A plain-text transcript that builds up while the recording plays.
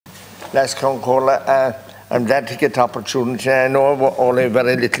last Concola. I'm glad to get the opportunity. I know I've only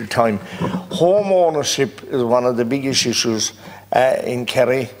very little time. Home ownership is one of the biggest issues in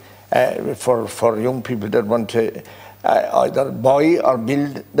Kerry for young people that want to either buy or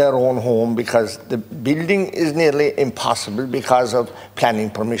build their own home, because the building is nearly impossible because of planning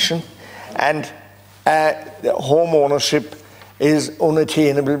permission, and the home ownership is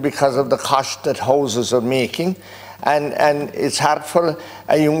unattainable because of the cost that houses are making. And it's hard for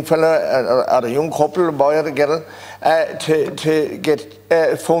a young fella or a young couple, a boy or a girl, to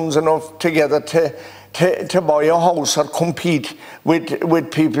get funds enough together to buy a house or compete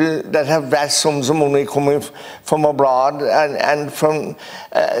with people that have vast sums of money coming from abroad and from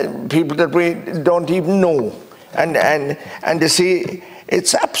people that we don't even know. And you see,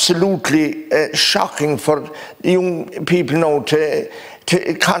 it's absolutely shocking for young people now to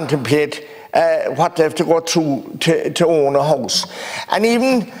contemplate what they have to go through to own a house. And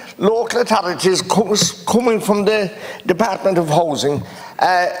even local authorities coming from the Department of Housing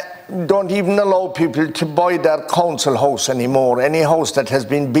don't even allow people to buy their council house anymore. Any house that has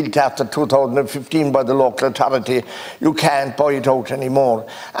been built after 2015 by the local authority, you can't buy it out anymore.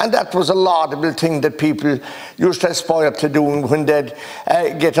 And that was a laudable thing that people used to aspire to do when they'd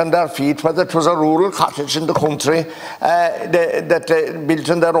get on their feet, whether it was a rural cottage in the country that they built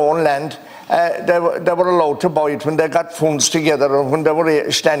on their own land. They were allowed to buy it when they got funds together, or when they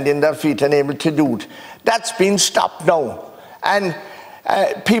were standing their feet and able to do it. That's been stopped now. And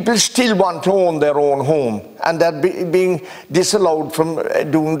people still want to own their own home, and they're being disallowed from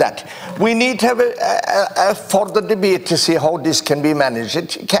doing that. We need to have a further debate to see how this can be managed.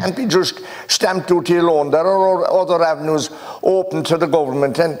 It can't be just stamp duty alone. There are other avenues open to the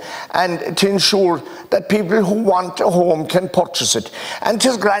government, and to ensure that people who want a home can purchase it. And it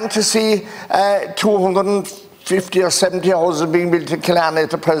is grand to see 250 or 70 houses being built in Killarney at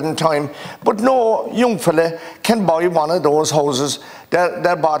the present time, but no young fella can buy one of those houses.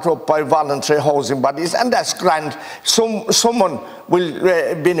 They're bought up by voluntary housing bodies, and that's grand. Someone will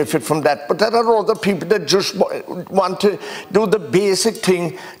benefit from that, but there are other people that just want to do the basic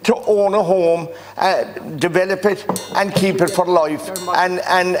thing to own a home, develop it and keep it for life,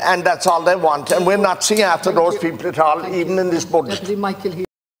 and that's all they want. And we're not seeing after those people at all, even in this budget.